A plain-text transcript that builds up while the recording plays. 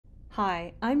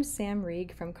Hi, I'm Sam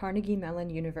Rieg from Carnegie Mellon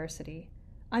University.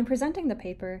 I'm presenting the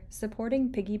paper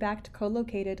Supporting Piggybacked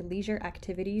Co-Located Leisure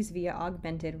Activities via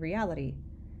Augmented Reality.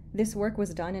 This work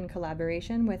was done in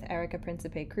collaboration with Erica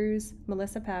Principe-Cruz,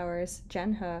 Melissa Powers,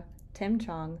 Jen He, Tim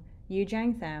Chong,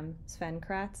 Yujang Tham, Sven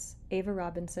Kratz, Ava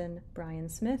Robinson, Brian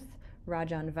Smith,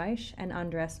 Rajan Vaish, and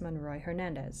Andres Monroy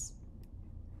Hernandez.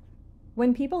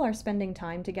 When people are spending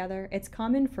time together, it's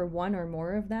common for one or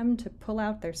more of them to pull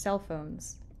out their cell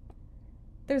phones.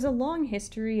 There's a long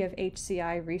history of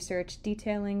HCI research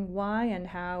detailing why and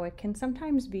how it can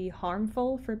sometimes be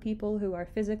harmful for people who are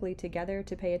physically together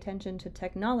to pay attention to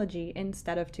technology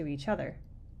instead of to each other.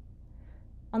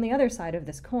 On the other side of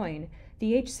this coin,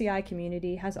 the HCI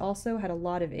community has also had a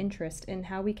lot of interest in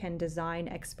how we can design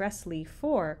expressly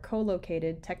for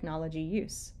co-located technology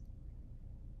use.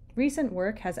 Recent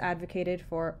work has advocated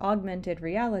for augmented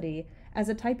reality as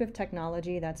a type of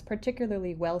technology that's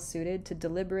particularly well-suited to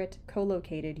deliberate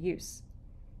co-located use.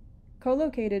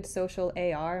 Co-located social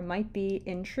AR might be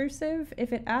intrusive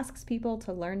if it asks people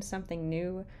to learn something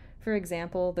new, for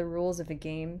example, the rules of a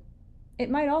game. It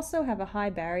might also have a high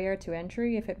barrier to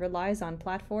entry if it relies on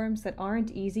platforms that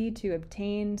aren't easy to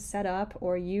obtain, set up,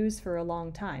 or use for a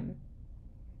long time.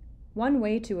 One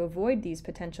way to avoid these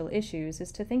potential issues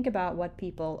is to think about what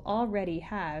people already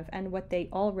have and what they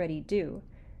already do,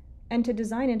 and to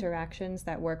design interactions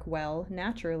that work well,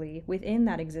 naturally, within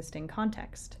that existing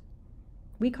context.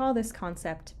 We call this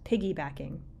concept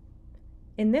piggybacking.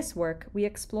 In this work, we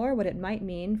explore what it might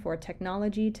mean for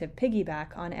technology to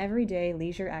piggyback on everyday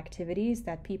leisure activities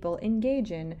that people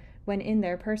engage in when in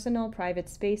their personal private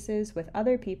spaces with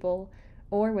other people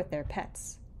or with their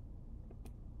pets.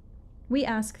 We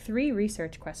ask 3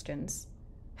 research questions.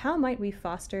 How might we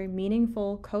foster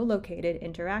meaningful, co-located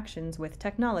interactions with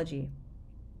technology?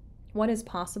 What is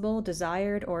possible,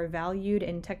 desired, or valued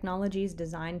in technologies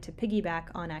designed to piggyback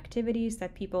on activities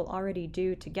that people already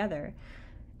do together?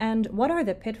 And what are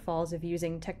the pitfalls of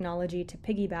using technology to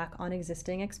piggyback on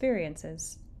existing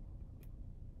experiences?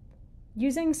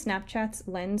 Using Snapchat's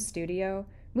Lens Studio,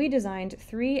 we designed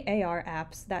 3 AR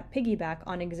apps that piggyback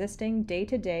on existing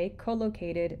day-to-day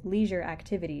co-located leisure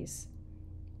activities.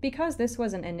 Because this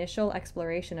was an initial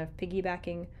exploration of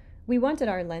piggybacking, we wanted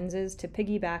our lenses to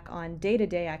piggyback on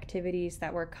day-to-day activities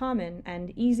that were common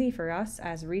and easy for us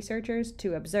as researchers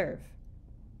to observe.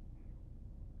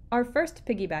 Our first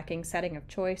piggybacking setting of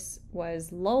choice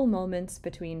was lull moments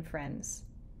between friends.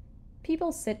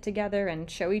 People sit together and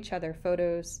show each other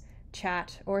photos,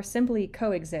 chat, or simply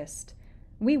coexist.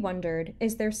 We wondered,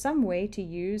 is there some way to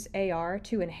use AR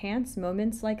to enhance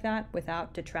moments like that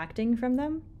without detracting from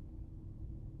them?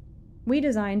 We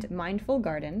designed Mindful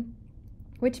Garden,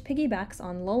 which piggybacks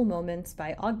on lull moments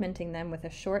by augmenting them with a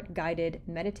short guided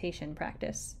meditation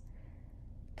practice.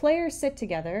 Players sit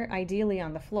together, ideally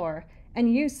on the floor,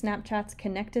 and use Snapchat's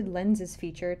Connected Lenses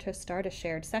feature to start a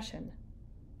shared session.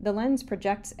 The lens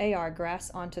projects AR grass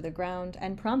onto the ground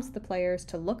and prompts the players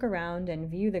to look around and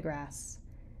view the grass.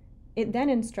 It then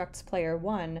instructs player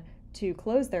 1 to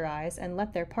close their eyes and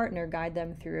let their partner guide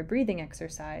them through a breathing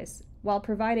exercise, while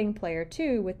providing player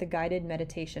 2 with the guided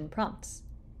meditation prompts.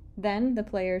 Then the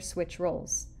players switch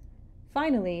roles.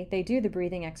 Finally, they do the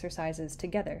breathing exercises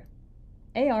together.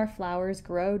 AR flowers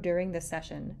grow during the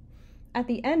session. At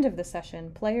the end of the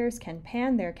session, players can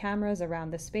pan their cameras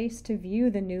around the space to view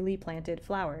the newly planted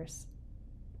flowers.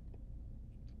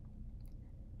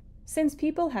 Since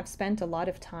people have spent a lot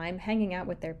of time hanging out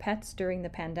with their pets during the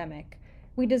pandemic,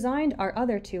 we designed our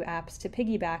other 2 apps to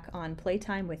piggyback on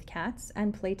playtime with cats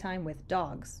and playtime with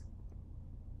dogs.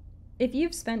 If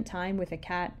you've spent time with a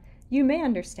cat, you may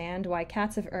understand why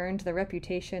cats have earned the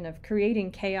reputation of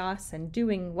creating chaos and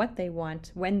doing what they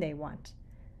want when they want.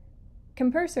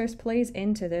 Compursors plays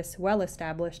into this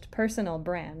well-established personal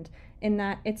brand in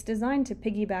that it's designed to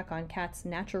piggyback on cats'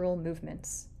 natural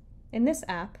movements. In this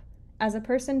app, as a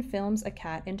person films a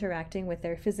cat interacting with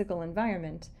their physical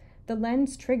environment, the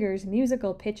lens triggers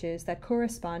musical pitches that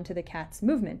correspond to the cat's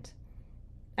movement.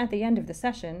 At the end of the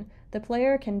session, the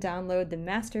player can download the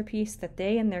masterpiece that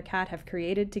they and their cat have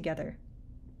created together.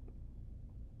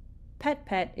 Pet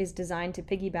Pet is designed to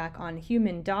piggyback on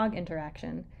human-dog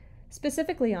interaction,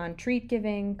 specifically on treat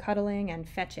giving, cuddling, and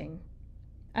fetching.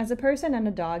 As a person and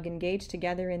a dog engage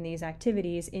together in these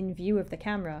activities in view of the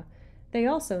camera, they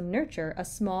also nurture a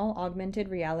small augmented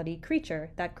reality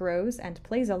creature that grows and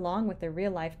plays along with the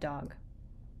real-life dog.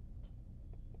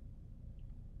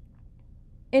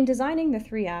 In designing the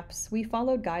 3 apps, we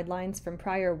followed guidelines from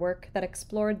prior work that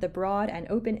explored the broad and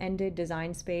open-ended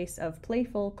design space of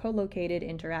playful, co-located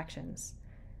interactions.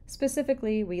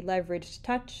 Specifically, we leveraged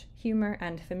touch, humor,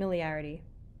 and familiarity.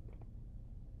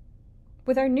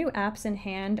 With our new apps in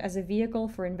hand as a vehicle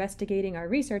for investigating our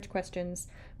research questions,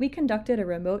 we conducted a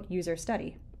remote user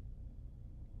study.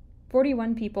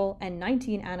 41 people and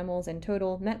 19 animals in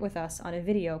total met with us on a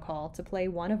video call to play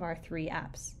one of our 3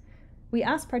 apps. We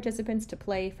asked participants to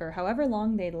play for however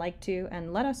long they'd like to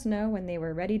and let us know when they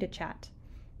were ready to chat.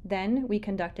 Then we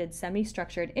conducted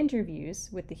semi-structured interviews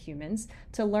with the humans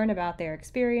to learn about their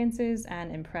experiences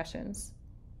and impressions.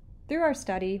 Through our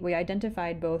study, we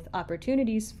identified both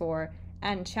opportunities for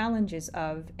and challenges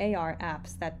of AR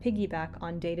apps that piggyback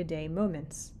on day-to-day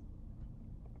moments.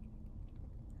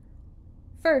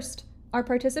 First, our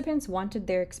participants wanted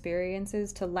their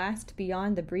experiences to last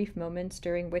beyond the brief moments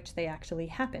during which they actually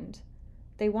happened.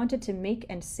 They wanted to make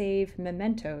and save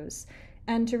mementos,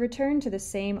 and to return to the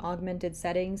same augmented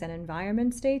settings and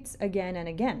environment states again and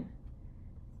again.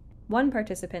 One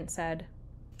participant said,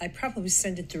 "I'd probably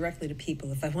send it directly to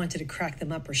people if I wanted to crack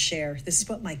them up or share. This is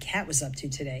what my cat was up to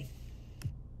today."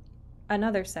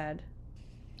 Another said,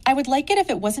 "I would like it if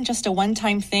it wasn't just a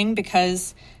one-time thing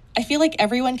because I feel like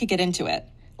everyone could get into it.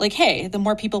 Like, hey, the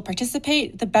more people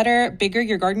participate, the better, bigger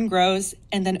your garden grows,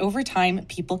 and then over time,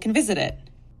 people can visit it."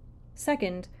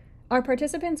 Second, our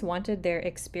participants wanted their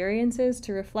experiences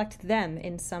to reflect them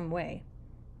in some way.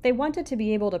 They wanted to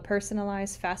be able to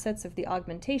personalize facets of the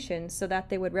augmentation so that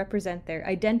they would represent their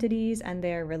identities and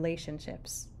their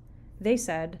relationships. They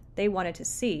said they wanted to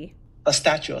see a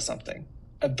statue or something,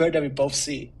 a bird that we both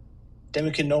see. Then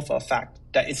we can know for a fact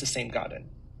that it's the same garden.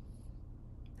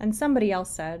 And somebody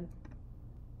else said,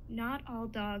 "Not all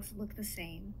dogs look the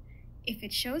same. If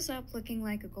it shows up looking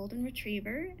like a golden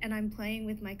retriever and I'm playing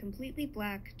with my completely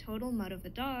black total mutt of a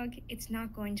dog, it's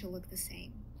not going to look the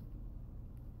same."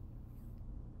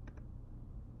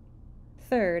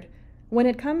 Third, when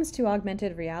it comes to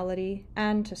augmented reality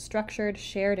and to structured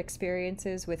shared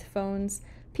experiences with phones,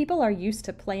 people are used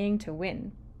to playing to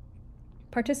win.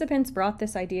 Participants brought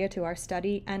this idea to our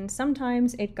study, and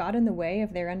sometimes it got in the way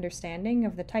of their understanding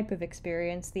of the type of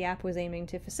experience the app was aiming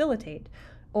to facilitate,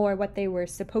 or what they were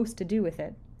supposed to do with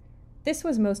it. This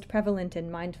was most prevalent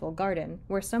in Mindful Garden,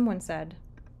 where someone said,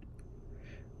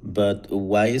 "But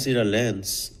why is it a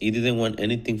lens? It didn't want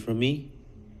anything from me.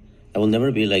 I will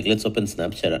never be like, let's open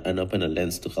Snapchat and open a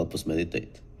lens to help us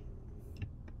meditate."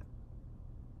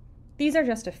 These are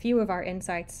just a few of our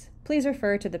insights. Please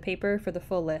refer to the paper for the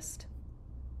full list.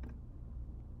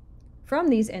 From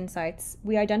these insights,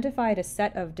 we identified a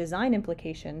set of design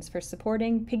implications for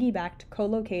supporting piggybacked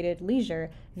co-located leisure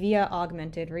via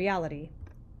augmented reality.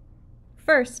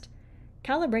 First,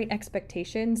 calibrate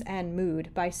expectations and mood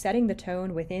by setting the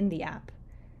tone within the app.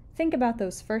 Think about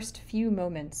those first few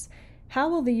moments. How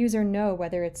will the user know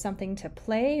whether it's something to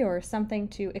play or something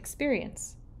to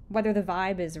experience? Whether the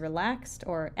vibe is relaxed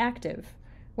or active?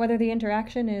 Whether the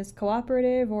interaction is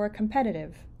cooperative or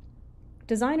competitive?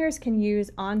 Designers can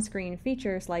use on-screen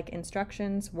features like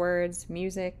instructions, words,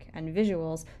 music, and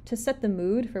visuals to set the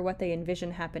mood for what they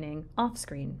envision happening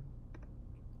off-screen.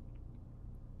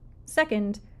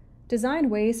 Second, design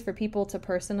ways for people to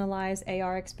personalize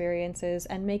AR experiences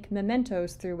and make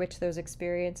mementos through which those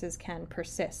experiences can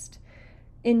persist.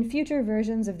 In future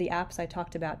versions of the apps I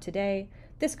talked about today,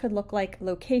 this could look like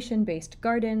location-based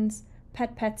gardens,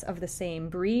 pets of the same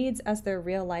breeds as their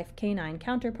real-life canine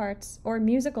counterparts, or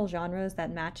musical genres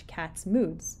that match cats'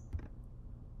 moods.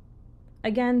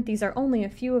 Again, these are only a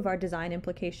few of our design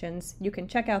implications. You can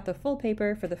check out the full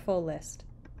paper for the full list.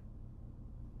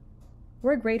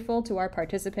 We're grateful to our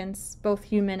participants, both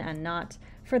human and not,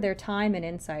 for their time and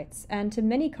insights, and to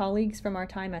many colleagues from our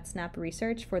time at Snap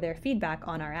Research for their feedback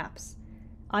on our apps.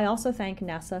 I also thank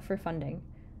NASA for funding.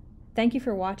 Thank you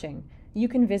for watching. You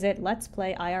can visit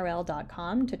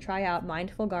letsplayirl.com to try out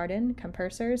Mindful Garden,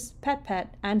 Compursors,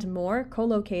 Pet, and more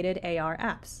co-located AR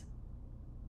apps.